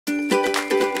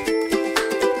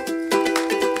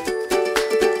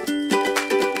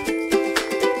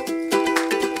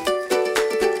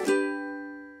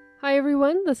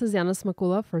this is Yana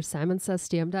Smakula for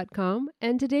StAMPtember.com,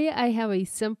 and today I have a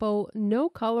simple,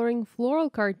 no-coloring floral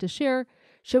card to share,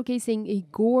 showcasing a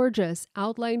gorgeous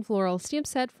outline floral stamp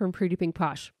set from Pretty Pink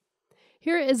Posh.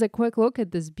 Here is a quick look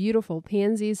at this beautiful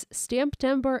Pansies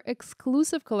STAMPtember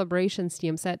Exclusive Collaboration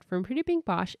stamp set from Pretty Pink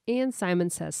Posh and Simon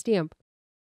Says Stamp.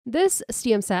 This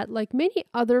stamp set, like many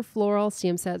other floral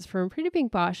stamp sets from Pretty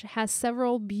Pink Posh, has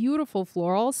several beautiful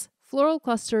florals, floral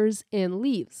clusters, and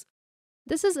leaves.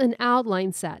 This is an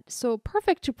outline set, so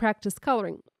perfect to practice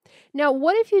coloring. Now,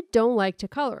 what if you don't like to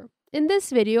color? In this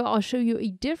video, I'll show you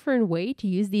a different way to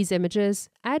use these images,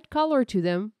 add color to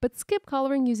them, but skip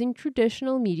coloring using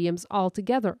traditional mediums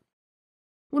altogether.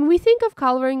 When we think of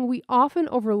coloring, we often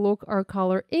overlook our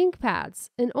color ink pads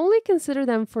and only consider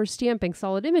them for stamping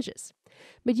solid images.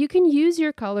 But you can use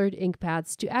your colored ink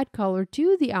pads to add color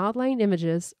to the outline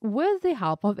images with the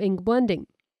help of ink blending.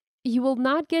 You will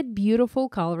not get beautiful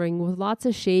coloring with lots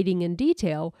of shading and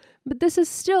detail, but this is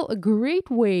still a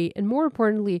great way, and more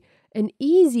importantly, an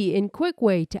easy and quick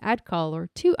way to add color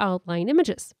to outline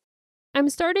images. I'm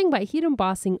starting by heat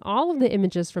embossing all of the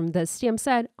images from this stamp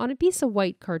set on a piece of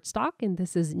white cardstock, and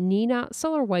this is Nina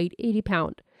Solar White 80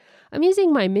 pound. I'm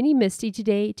using my mini Misty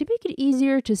today to make it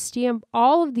easier to stamp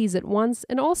all of these at once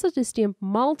and also to stamp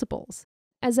multiples,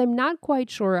 as I'm not quite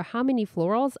sure how many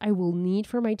florals I will need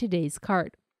for my today's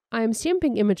card. I'm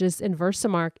stamping images in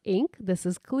Versamark ink. This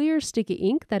is clear sticky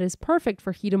ink that is perfect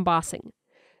for heat embossing.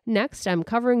 Next, I'm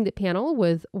covering the panel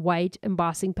with white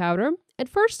embossing powder. At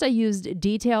first, I used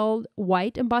detailed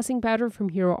white embossing powder from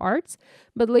Hero Arts,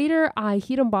 but later I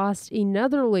heat embossed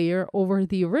another layer over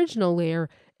the original layer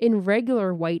in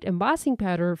regular white embossing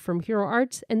powder from Hero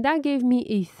Arts, and that gave me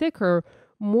a thicker,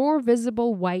 more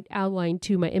visible white outline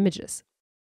to my images.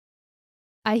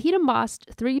 I heat embossed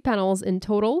 3 panels in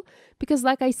total because,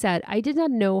 like I said, I did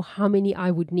not know how many I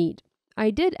would need.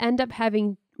 I did end up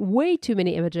having way too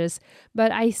many images,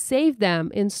 but I saved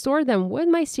them and stored them with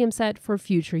my stamp set for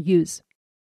future use.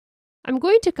 I'm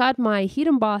going to cut my heat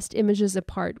embossed images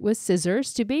apart with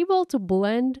scissors to be able to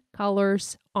blend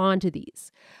colors onto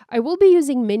these. I will be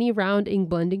using mini round ink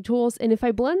blending tools, and if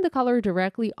I blend the color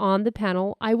directly on the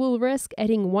panel, I will risk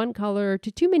adding one color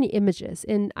to too many images,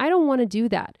 and I don't want to do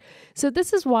that. So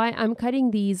this is why I'm cutting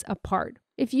these apart.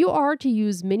 If you are to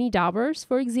use mini daubers,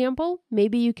 for example,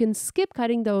 maybe you can skip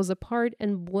cutting those apart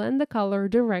and blend the color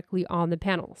directly on the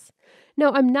panels.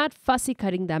 Now, I'm not fussy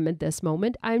cutting them at this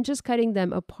moment. I'm just cutting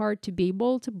them apart to be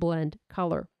able to blend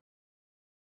color.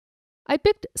 I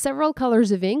picked several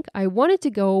colors of ink. I wanted to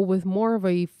go with more of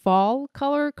a fall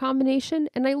color combination,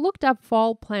 and I looked up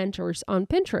fall planters on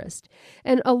Pinterest.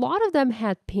 And a lot of them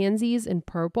had pansies in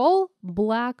purple,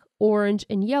 black, orange,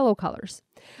 and yellow colors.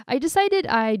 I decided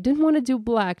I didn't want to do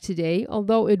black today,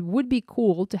 although it would be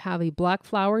cool to have a black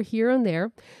flower here and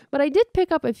there, but I did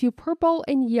pick up a few purple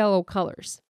and yellow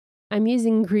colors. I'm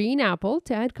using green apple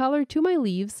to add color to my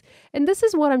leaves, and this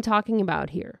is what I'm talking about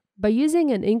here. By using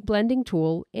an ink blending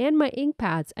tool and my ink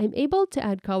pads, I'm able to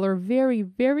add color very,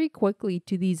 very quickly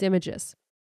to these images.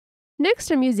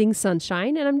 Next, I'm using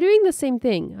sunshine, and I'm doing the same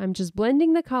thing. I'm just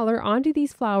blending the color onto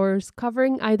these flowers,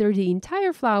 covering either the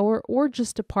entire flower or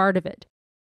just a part of it.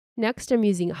 Next, I'm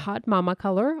using hot mama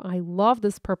color. I love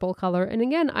this purple color, and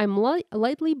again, I'm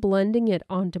lightly blending it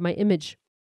onto my image.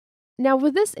 Now,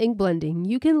 with this ink blending,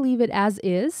 you can leave it as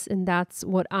is, and that's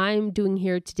what I'm doing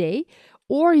here today,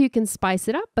 or you can spice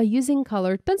it up by using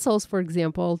colored pencils, for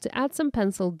example, to add some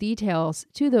pencil details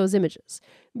to those images.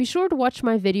 Be sure to watch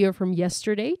my video from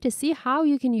yesterday to see how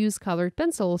you can use colored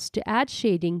pencils to add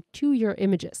shading to your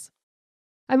images.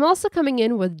 I'm also coming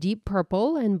in with deep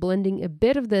purple and blending a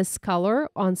bit of this color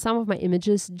on some of my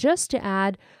images just to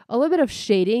add a little bit of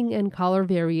shading and color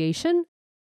variation.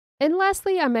 And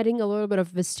lastly, I'm adding a little bit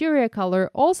of wisteria color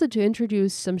also to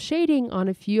introduce some shading on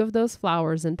a few of those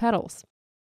flowers and petals.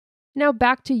 Now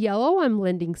back to yellow, I'm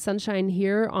blending sunshine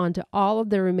here onto all of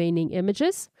the remaining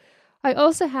images. I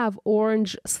also have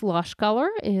orange slush color,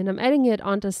 and I'm adding it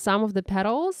onto some of the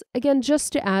petals, again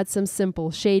just to add some simple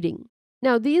shading.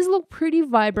 Now these look pretty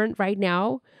vibrant right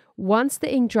now. Once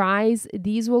the ink dries,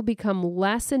 these will become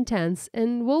less intense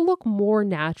and will look more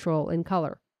natural in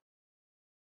color.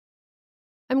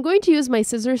 I'm going to use my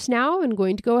scissors now and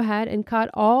going to go ahead and cut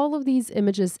all of these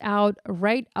images out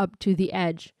right up to the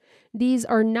edge. These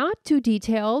are not too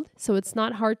detailed, so it's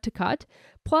not hard to cut.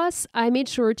 Plus, I made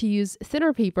sure to use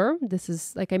thinner paper. This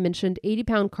is, like I mentioned, 80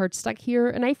 pound cardstock here,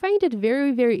 and I find it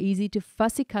very, very easy to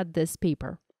fussy cut this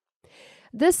paper.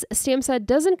 This stamp set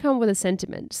doesn't come with a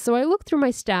sentiment, so I looked through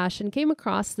my stash and came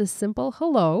across this simple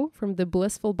hello from the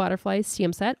Blissful Butterflies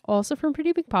stamp set, also from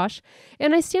Pretty Pink Posh,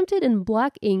 and I stamped it in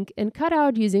black ink and cut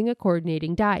out using a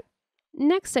coordinating die.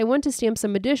 Next, I want to stamp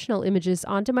some additional images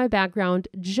onto my background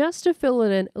just to fill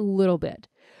it in a little bit.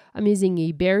 I'm using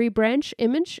a berry branch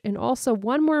image and also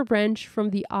one more branch from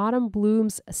the Autumn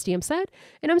Blooms stamp set,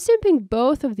 and I'm stamping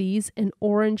both of these in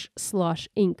orange slush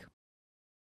ink.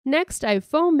 Next, I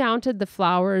foam mounted the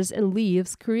flowers and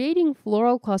leaves, creating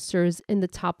floral clusters in the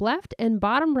top left and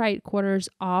bottom right corners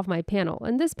of my panel,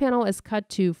 and this panel is cut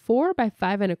to 4 by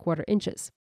 5¼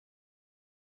 inches.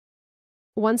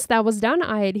 Once that was done,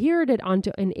 I adhered it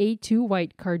onto an A2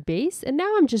 white card base, and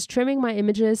now I'm just trimming my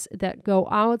images that go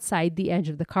outside the edge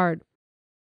of the card.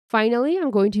 Finally, I'm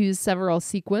going to use several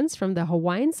sequins from the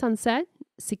Hawaiian Sunset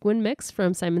sequin mix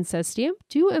from Simon Says Stamp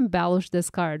to embellish this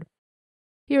card.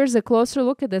 Here's a closer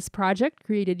look at this project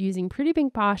created using Pretty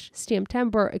Pink Posh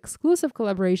STAMPtember Exclusive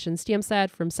Collaboration stamp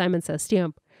set from Simon Says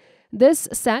Stamp. This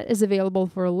set is available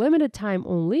for a limited time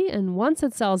only, and once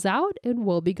it sells out, it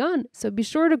will be gone. So be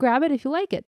sure to grab it if you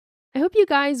like it. I hope you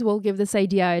guys will give this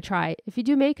idea a try. If you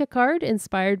do make a card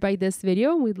inspired by this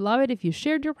video, we'd love it if you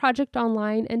shared your project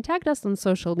online and tagged us on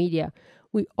social media.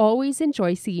 We always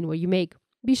enjoy seeing what you make.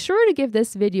 Be sure to give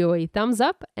this video a thumbs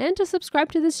up and to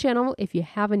subscribe to this channel if you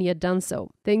haven't yet done so.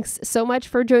 Thanks so much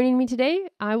for joining me today.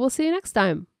 I will see you next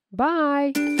time.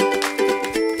 Bye!